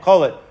same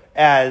makolet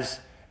as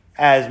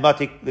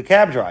Mati, the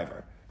cab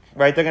driver,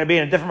 right? They're going to be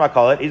in a different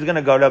makolet. He's going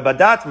to go to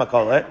Badat's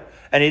makolet,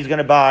 and he's going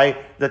to buy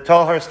the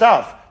Toher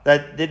stuff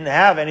that didn't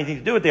have anything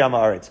to do with the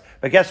Amei Haaretz.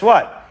 But guess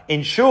what?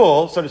 In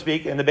shul, so to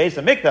speak, in the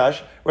Beis HaMikdash,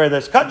 where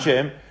there's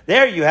kachim,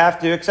 there you have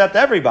to accept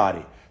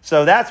everybody.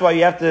 So that's why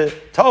you have to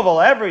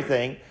tovel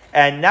everything,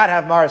 and not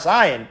have Maris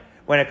Ayin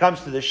when it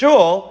comes to the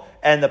shul,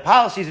 and the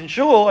policies in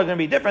shul are going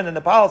to be different than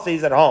the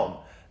policies at home.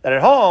 That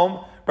at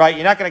home, right,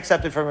 you're not going to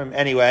accept it from him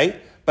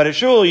anyway, but at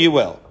shul you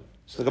will.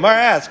 So the Gemara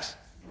asks.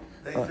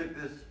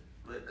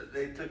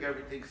 They took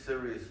everything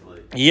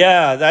seriously.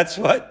 Yeah, that's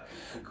what.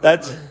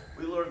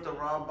 We learned the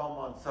Rambam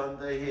on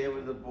Sunday here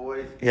with the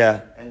boys.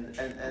 Yeah. And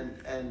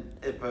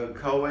if a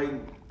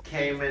Kohen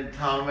came in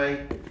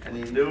Tommy and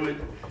he knew it,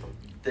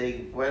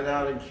 they went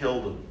out and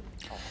killed him.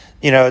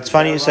 You know, it's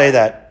funny you say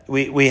that.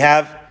 We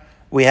have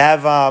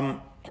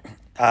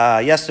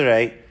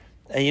yesterday.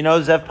 You know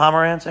Zev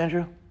Pomerantz,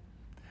 Andrew?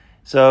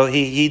 So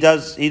he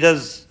does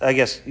I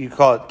guess you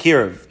call it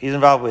Kiruv. He's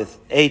involved with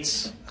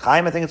Eitz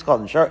Chaim, I think it's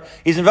called in short.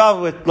 He's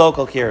involved with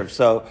local Kiruv.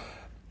 So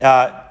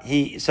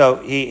he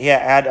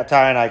had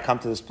Atara and I come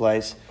to this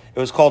place. It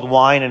was called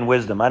Wine and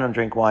Wisdom. I don't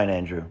drink wine,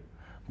 Andrew,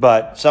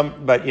 but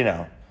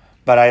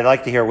I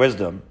like to hear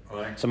wisdom.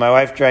 Right. So my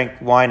wife drank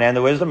wine and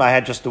the wisdom. I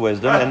had just the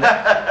wisdom, and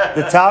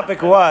the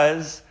topic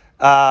was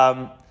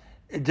how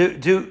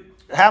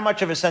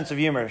much of a sense of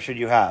humor should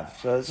you have?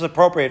 So this is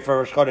appropriate for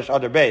Rosh Chodesh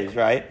Adar Beis,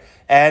 right?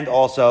 And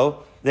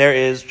also there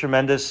is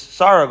tremendous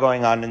sorrow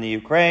going on in the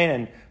Ukraine,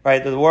 and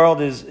right, the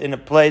world is in a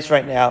place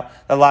right now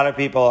that a lot of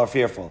people are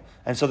fearful.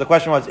 And so the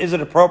question was, is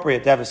it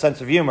appropriate to have a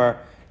sense of humor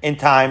in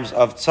times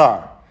of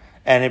tsar?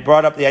 And it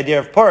brought up the idea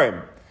of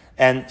Purim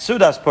and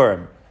Sudas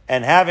Purim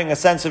and having a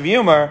sense of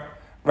humor,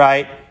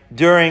 right,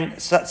 during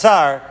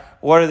tsar.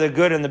 What are the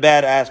good and the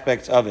bad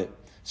aspects of it?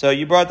 So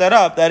you brought that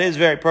up. That is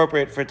very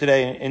appropriate for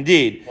today,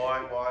 indeed. Why?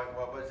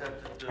 What was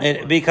that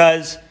to do?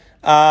 Because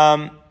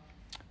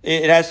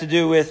it has to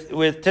do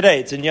with today.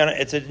 It's in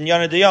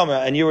Yana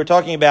Diyoma, and you were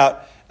talking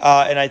about,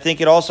 and I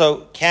think it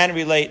also can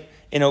relate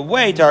in a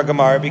way to our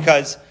Gemara,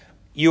 because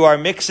you are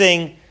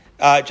mixing,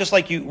 just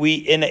like in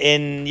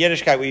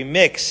Yiddishkeit we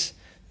mix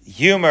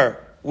humor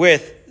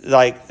with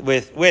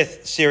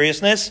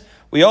seriousness.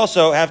 We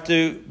also have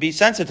to be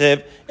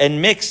sensitive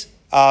and mix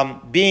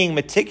being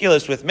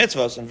meticulous with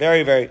mitzvos and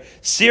very, very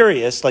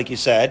serious, like you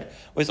said,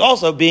 with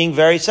also being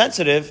very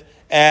sensitive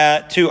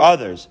to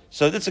others.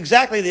 So that's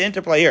exactly the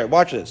interplay here.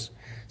 Watch this.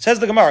 It says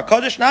the Gemara,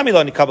 Kodesh nami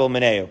lo nikabel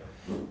mineu.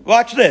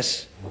 Watch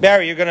this.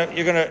 Barry, you're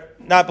gonna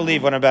not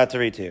believe what I'm about to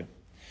read to you.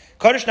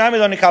 Kodesh nami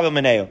lo nikabel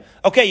mineu.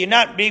 Okay, you're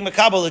not being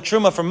makabel the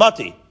truma from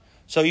Mati.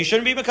 So you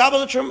shouldn't be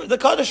makabel the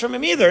Kodesh from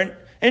him either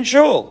in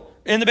shul,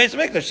 in the base of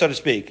Mikdash, so to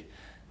speak.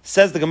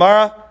 Says the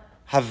Gemara,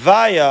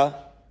 Havaya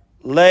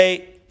le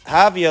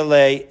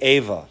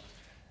Eva.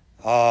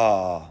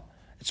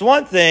 It's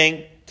one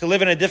thing to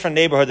live in a different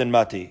neighborhood than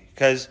Mati,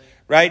 because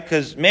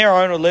Meir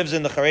Arnold lives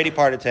in the Haredi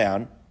part of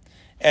town,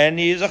 and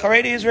he's a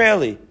Haredi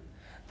Israeli.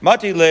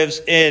 Mati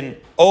lives in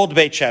Old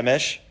Beit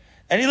Shemesh,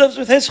 and he lives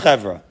with his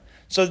chevra.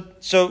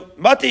 So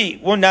Mati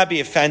would not be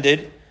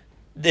offended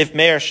if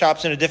Meir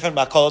shops in a different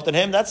makolot than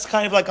him. That's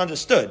kind of like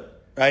understood,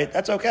 right?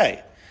 That's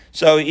okay.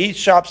 So he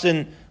shops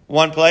in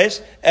one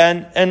place,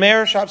 and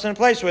Meir shops in a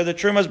place where the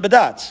truma's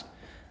bedatz.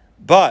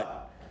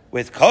 But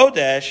with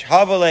Kodesh,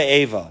 Havale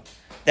Eva,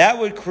 that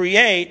would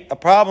create a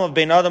problem of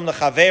Bein Adam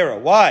Lechavera.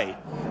 Why?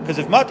 Because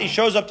if Mati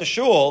shows up to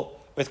shul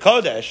with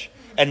Kodesh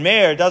and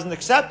Meir doesn't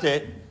accept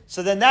it,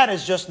 so then that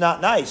is just not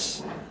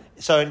nice.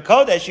 So in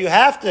Kodesh, you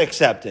have to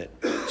accept it.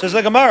 So it's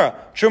like Gemara,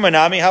 Truma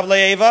Nami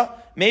Havale Eva.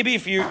 Maybe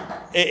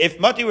if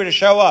Mati were to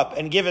show up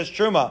and give his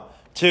Truma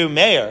to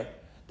Meir,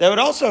 that would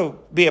also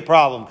be a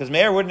problem, because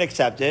Meir wouldn't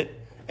accept it,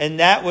 and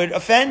that would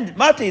offend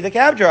Mati, the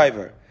cab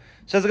driver.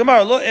 Says the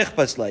Gemara, lo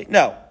ichpas lei.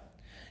 No.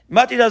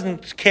 Mati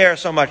doesn't care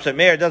so much that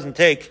Meir doesn't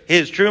take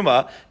his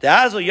truma.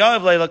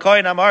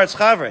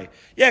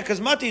 Yeah,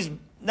 because Mati's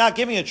not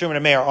giving a truma to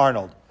Meir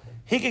Arnold.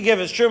 He could give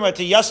his truma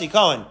to Yossi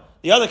Cohen,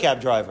 the other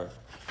cab driver,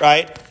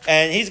 right?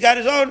 And he's got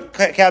his own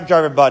cab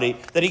driver buddy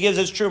that he gives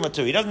his truma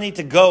to. He doesn't need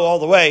to go all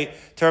the way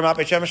to Ramat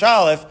Beit Shemesh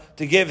Aleph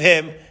to give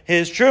him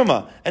his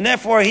truma. And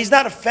therefore, he's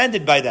not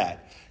offended by that.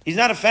 He's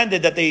not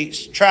offended that they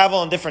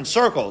travel in different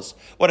circles.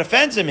 What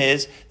offends him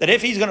is that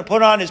if he's going to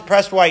put on his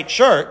pressed white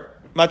shirt,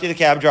 Mati the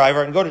cab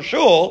driver, and go to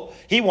shul,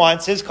 he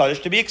wants his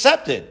Kodesh to be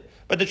accepted.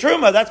 But the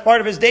truma, that's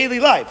part of his daily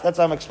life. That's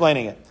how I'm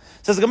explaining it.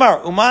 Says the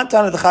Gemara, Uman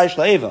Tana d'Chaysh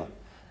La'eva.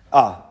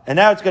 And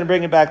now it's going to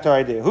bring it back to our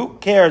idea. Who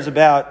cares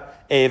about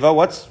Eva?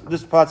 What's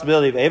this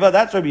possibility of Eva?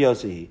 That's Rabbi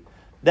Yossi.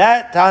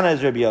 That Tana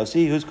is Rabbi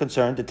Yossi, who's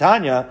concerned. The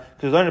Tanya,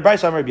 because we learned the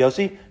Bryce on Rabbi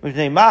Yossi,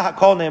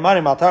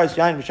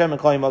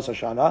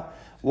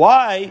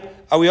 why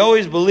are we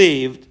always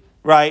believed,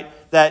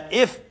 right, that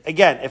if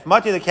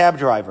Mati the cab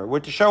driver were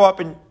to show up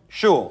in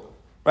shul,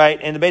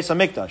 right, in the base of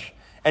Mikdash,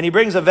 and he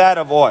brings a vat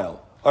of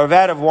oil or a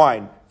vat of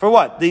wine for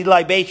what? The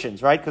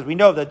libations, right? Because we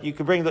know that you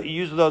can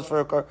use those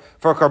for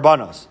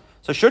karbanos.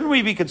 So shouldn't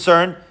we be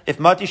concerned if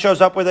Mati shows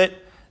up with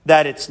it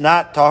that it's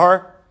not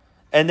tahar,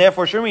 and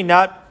therefore shouldn't we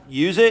not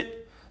use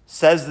it?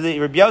 Says the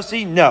Rabbi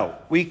Yossi, no,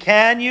 we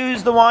can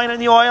use the wine and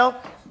the oil,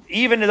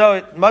 even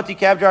though Mati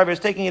cab driver is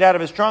taking it out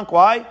of his trunk.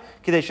 Why?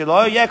 It's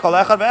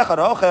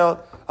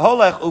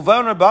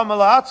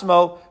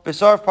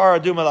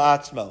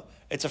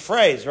a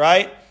phrase,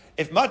 right?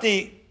 If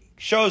Mati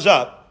shows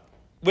up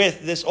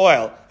with this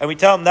oil and we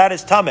tell him that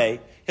is tameh,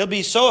 he'll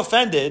be so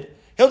offended,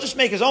 he'll just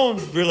make his own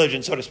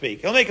religion, so to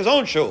speak. He'll make his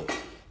own shul.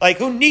 Like,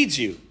 who needs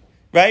you?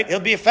 Right? He'll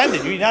be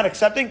offended. You're not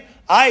accepting?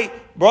 I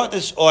brought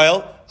this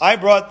oil. I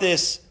brought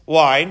this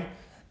wine.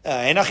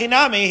 In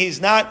Achinami, he's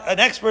not an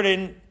expert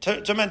in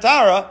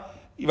Tumentara,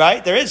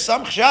 right? There is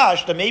some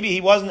chashash that maybe he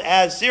wasn't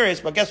as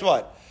serious, but guess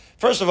what?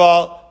 First of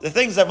all, the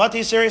things that Mati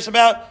is serious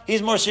about,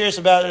 he's more serious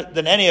about it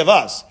than any of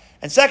us.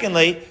 And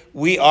secondly,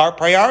 we are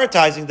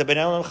prioritizing the Ben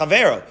Elam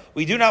Chavero.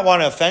 We do not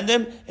want to offend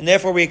him, and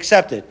therefore we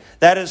accept it.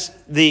 That is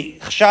the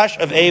chashash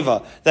of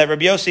Eva that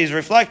Rabbi Yossi is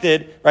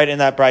reflected right in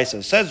that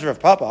brisa. Says Rav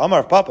Papa,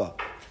 Amar Rav Papa,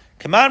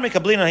 Kaman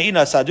mekablin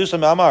ha'ina sadusa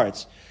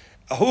me'amaretz.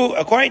 Who,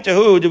 according to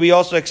who, do we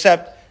also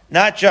accept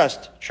not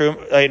just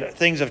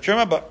things of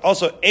truma, but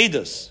also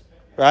edus,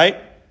 right?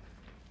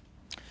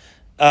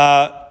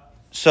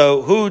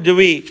 So who do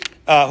we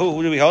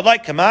hold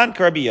like? Kaman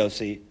Rabbi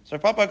Yossi. So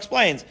Papa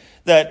explains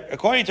that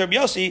according to Rabbi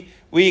Yossi,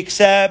 we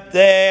accept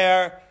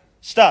their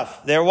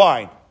stuff, their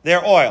wine,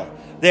 their oil,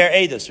 their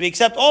edus. We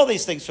accept all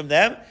these things from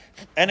them.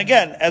 And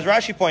again, as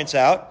Rashi points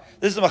out,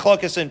 this is the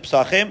machlokas in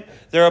Pesachim.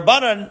 The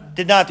Rabbanan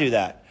did not do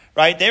that,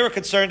 right? They were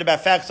concerned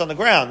about facts on the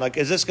ground, like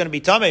is this going to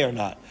be tamei or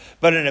not?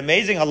 But an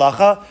amazing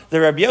halacha, the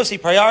Rabbi Yossi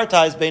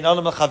prioritized bein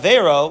adam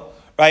chavero,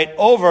 right,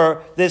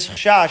 over this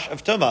chash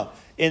of tumah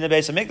in the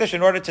Beis Hamikdash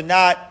in order to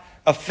not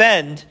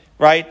offend,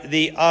 right,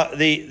 the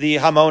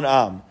Hamon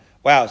Am.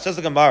 Wow, says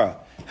the Gemara.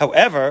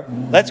 However,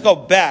 let's go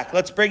back.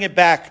 Let's bring it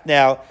back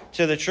now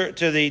to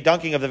the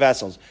dunking of the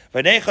vessels.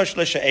 V'neichosh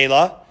l'she'ela.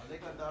 I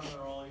think I done there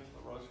only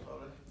for the roast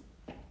coating.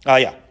 Oh,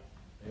 yeah.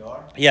 They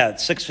are? Yeah,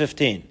 it's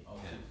 6:15.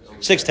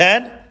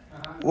 6:10?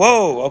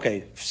 Whoa,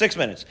 okay. 6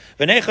 minutes.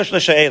 V'neichosh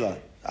l'she'ela.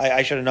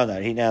 I should have known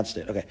that. He announced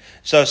it. Okay.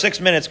 So 6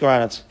 minutes,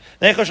 Goran.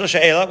 V'neichosh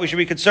l'she'ela. We should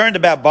be concerned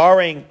about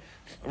borrowing,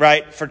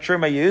 right, for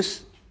truma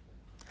use.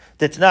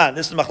 That's not.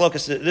 This is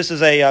machlokas. This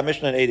is a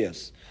Mishnah in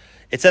Edios.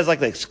 It says like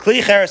this: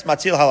 Kli cheres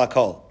matzil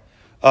halakol.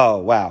 Oh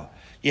wow!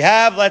 You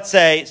have, let's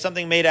say,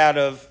 something made out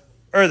of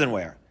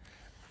earthenware.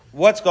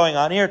 What's going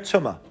on here?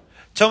 Tumah.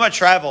 Tumah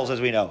travels,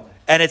 as we know,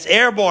 and it's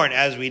airborne,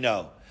 as we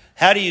know.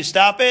 How do you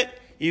stop it?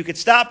 You could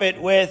stop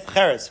it with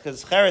cheres,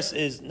 because cheres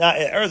is not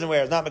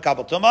earthenware is not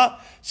mekabel tumah.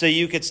 So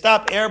you could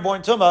stop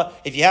airborne tumah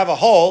if you have a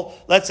hole.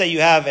 Let's say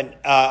you have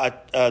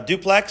a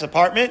duplex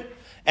apartment,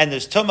 and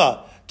there's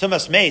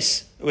tumas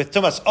mace with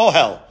tumas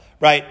ohel,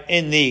 right,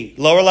 in the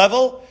lower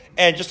level,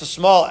 and just a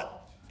small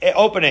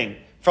opening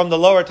from the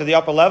lower to the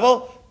upper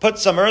level. Put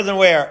some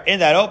earthenware in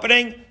that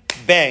opening,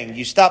 bang,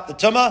 you stop the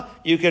tumah,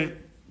 you can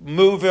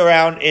move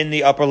around in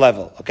the upper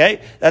level, okay?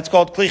 That's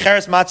called kli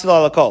cheres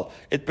matzil alakol.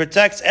 It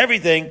protects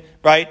everything,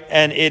 right,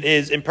 and it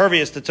is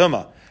impervious to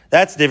tumah.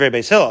 That's divrei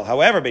Beis Hillel.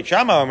 However, Beit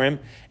Shammai omrim,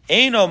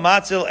 eino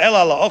matzil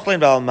ela la'ochlin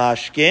v'al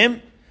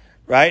mashkim,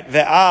 right,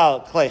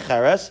 ve'al klei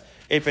cheres.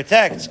 It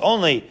protects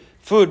only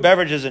food,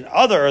 beverages, and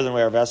other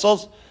earthenware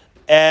vessels,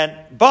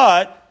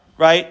 but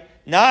right,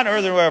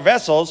 non-earthenware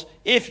vessels,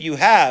 if you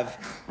have,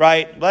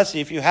 right, let's see,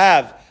 if you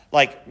have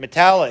like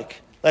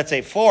metallic, let's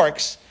say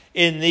forks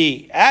in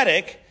the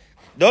attic,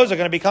 those are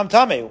going to become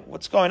tamei.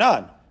 What's going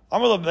on?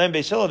 What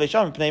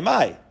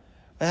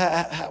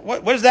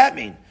does that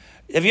mean?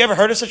 Have you ever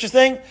heard of such a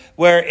thing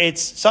where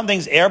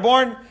something's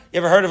airborne? You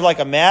ever heard of like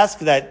a mask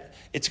that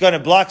it's going to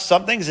block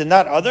some things and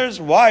not others?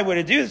 Why would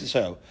it do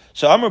so?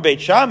 So Amr Beit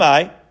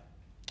Shammai.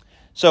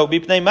 So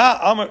Beit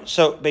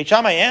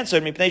Shammai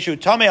answered,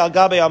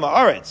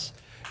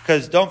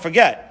 because don't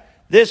forget,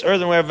 this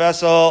earthenware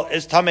vessel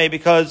is tamei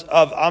because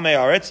of amei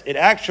aretz. It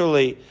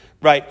actually,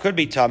 right, could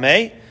be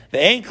tamei.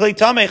 Ve'ein kli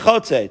tamei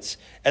chotzetz.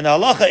 And the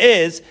halacha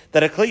is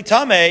that a kli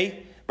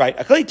tamei, right,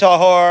 a kli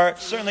tahor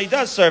certainly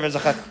does serve as a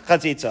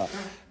chatzitza.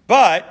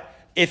 But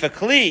if a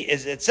kli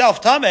is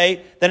itself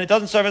tamei, then it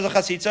doesn't serve as a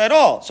chatzitza at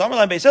all. So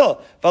Amar Beis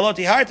Hillel, v'lo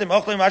tihartem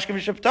ochlim mashkim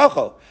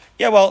v'sheptocho.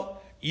 Yeah,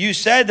 well, you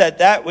said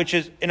that which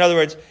is, in other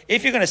words,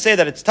 if you're going to say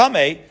that it's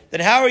tamei,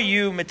 then how are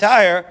you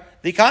mitayr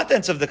the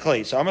contents of the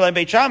kli? So Amar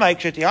Beit Shammai,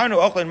 k'shetiharnu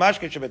ochlin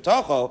mashkin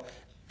shebetocho,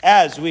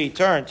 as we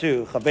turn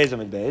to Chavbez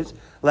Amid Beis,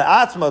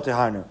 le'atzmo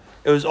tiharnu.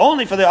 It was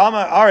only for the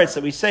Amar Aretz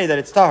that we say that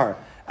it's tahar.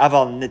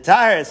 Aval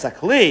nitayr es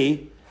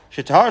hakli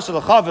shetahar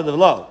selachav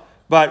v'lo.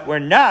 But we're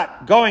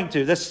not going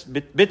to this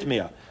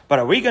bitmiyah. But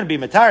are we going to be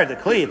mitayr the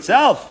kli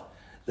itself?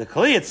 The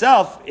kli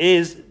itself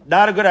is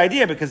not a good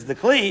idea because the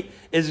kli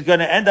is going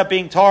to end up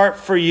being tar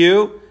for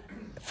you,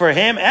 for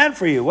him, and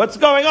for you. What's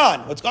going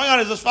on? What's going on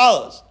is as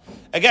follows.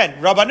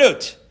 Again,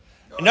 Rabbanut.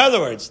 In other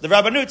words, the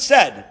Rabbanut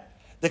said,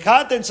 the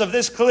contents of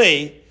this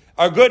kli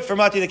are good for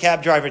Mati the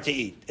cab driver to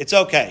eat. It's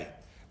okay.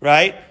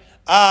 Right?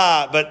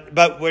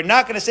 But we're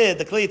not going to say that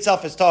the kli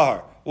itself is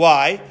tahar.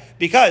 Why?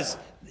 Because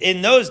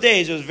in those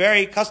days it was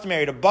very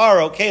customary to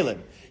borrow kalim.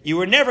 You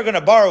were never going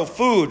to borrow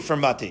food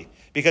from Mati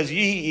because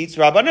he eats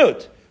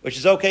Rabbanut, which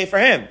is okay for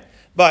him.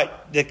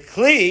 But the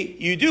kli,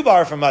 you do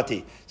borrow from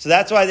Mati. So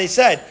that's why they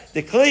said,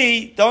 the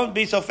kli, don't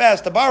be so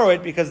fast to borrow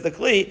it because the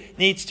kli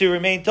needs to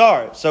remain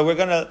tar. So we're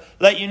going to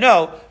let you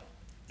know,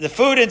 the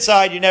food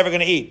inside you're never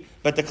going to eat.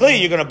 But the kli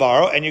you're going to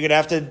borrow and you're going to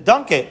have to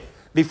dunk it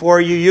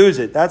before you use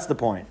it. That's the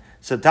point.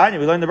 So Tanya,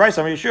 we learned the Brayso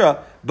from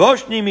Yeshua.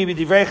 Boshni mi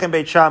b'divreichem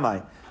Beit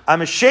Shammai.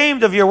 I'm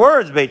ashamed of your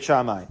words, Beit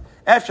Shammai.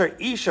 After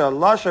Isha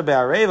lasha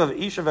be'arev,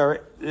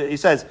 he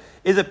says,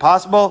 is it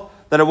possible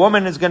that a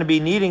woman is going to be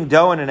kneading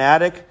dough in an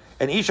attic,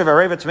 and Isha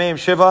be'arev tmeim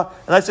shiva,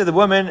 and let's say the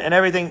woman and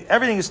everything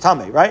is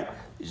tamei, right?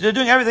 They're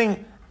doing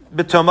everything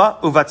betuma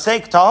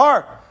uvatseik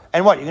tahar.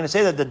 And what, you're going to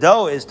say that the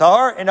dough is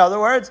tahar? In other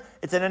words,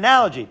 it's an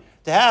analogy.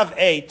 To have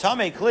a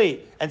tamei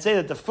kli and say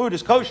that the food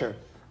is kosher,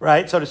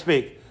 right, so to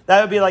speak, that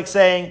would be like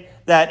saying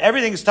that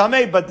everything is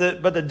tamei, but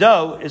the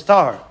dough is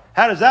tahar.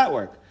 How does that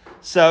work?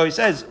 So he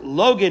says,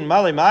 Login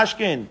mali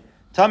mashkin,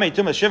 tamei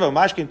tumas shiva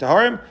mashkin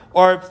taharim,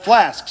 or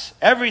flasks.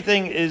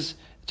 Everything is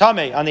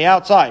tamei on the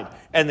outside,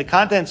 and the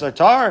contents are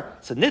tahar.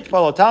 So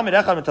nitpalo talmid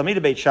echad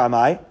talmid Beit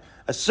Shammai,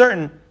 a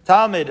certain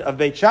Talmud of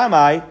Beit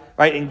Shammai,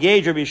 right,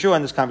 engage Rabbi Yeshua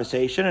in this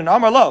conversation, and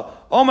Amar lo,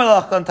 Omer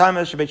lach on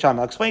Talmud Beit Shammai.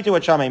 I'll explain to you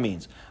what Shammai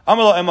means.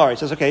 Amar lo Emor, he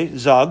says, okay,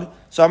 zog,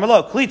 so Amar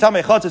lo, kli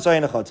tamei chotzitz or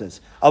ein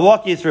chotzitz. I'll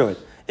walk you through it.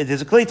 Is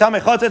a kli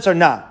tamei chotzitz or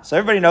not? So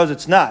everybody knows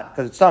it's not,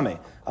 because it's tamei.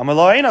 Amar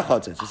lo ein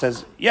chotzitz. It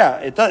says, yeah,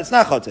 it's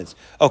not chotzitz.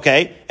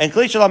 Okay, and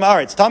kli shel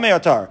amaretz, tamei or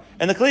tar.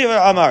 And the kli of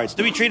amaretz,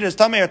 do we treat it as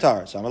tamei or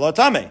tar? So Amar lo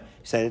tamei.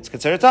 He said it's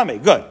considered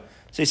tamei. Good.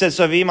 So he says,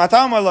 so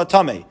v'imata Amar lo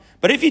tamei.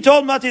 But if you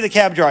told Mati the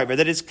cab driver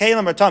that it's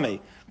kalim or tamei,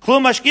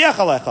 klum mashkiach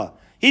alecha,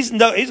 he's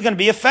going to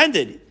be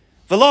offended.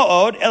 V'lo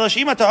od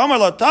elashimata Amar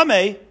lo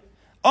tamei,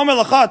 Amar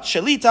lachat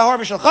sheli tahor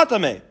v'shalchat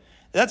tamei.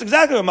 That's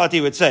exactly what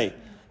Mati would say.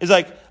 He's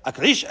like,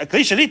 akli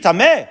sheli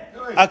tamei,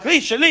 akli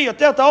sheli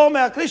yoter tahor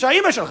me'akli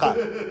sha'ima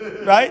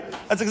shalcha. Right?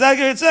 That's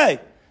exactly what he'd say.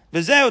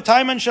 V'zeu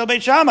taiman shel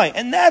Beit Shammai.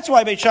 And that's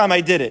why Beit Shammai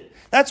did it.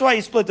 That's why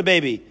he split the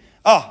baby.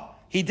 Oh,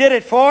 he did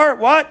it for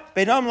what?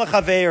 Beinam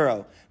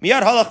lechaveiro.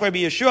 Miyad halach Rabbi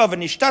Yeshua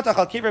v'nishtatach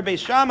al kiver Beit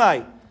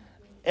Shammai.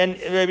 And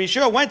Rabbi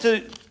Yeshua went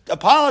to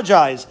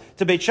apologize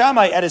to Beit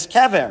Shammai at his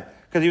kever,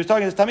 because he was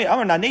talking to his Talmid.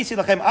 Amar nanesi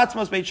lachem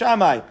atzmos Beit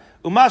Shammai.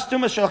 Umas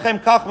tumas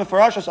shelchem kach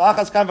mefarashos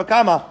achas kam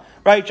v'kama.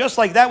 Right? Just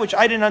like that which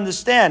I didn't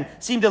understand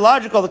seemed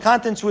illogical. The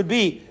contents would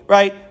be,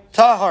 right,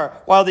 tahar,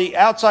 while the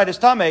outside is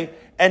tamei.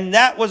 And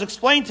that was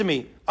explained to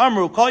me.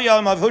 Amru kol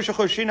yom avhushach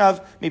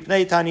shinav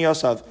mipnei tani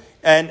yosav.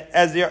 And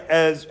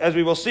as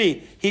we will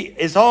see,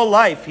 his whole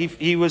life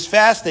he was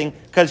fasting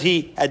because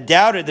he had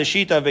doubted the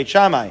shita of Beit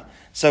Shammai.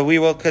 So we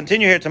will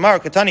continue here tomorrow.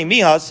 Katani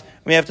Mihas.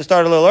 We have to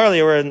start a little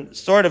earlier. We're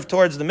sort of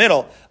towards the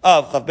middle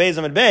of Chav Beis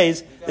Amud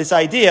Beis. This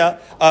idea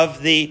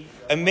of the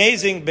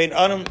amazing Bein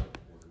Adam.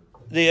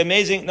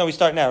 We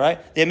start now,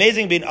 right? The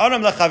amazing Bein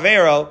Adam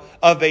Lechavero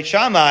of Beit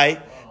Shammai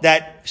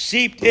that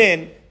seeped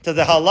in to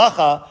the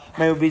halacha.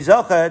 May we be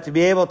zocha to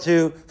be able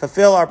to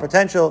fulfill our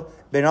potential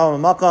Bein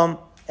Adam Makom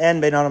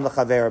and Bein Adam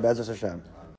Lechavero. Be'ezus Hashem.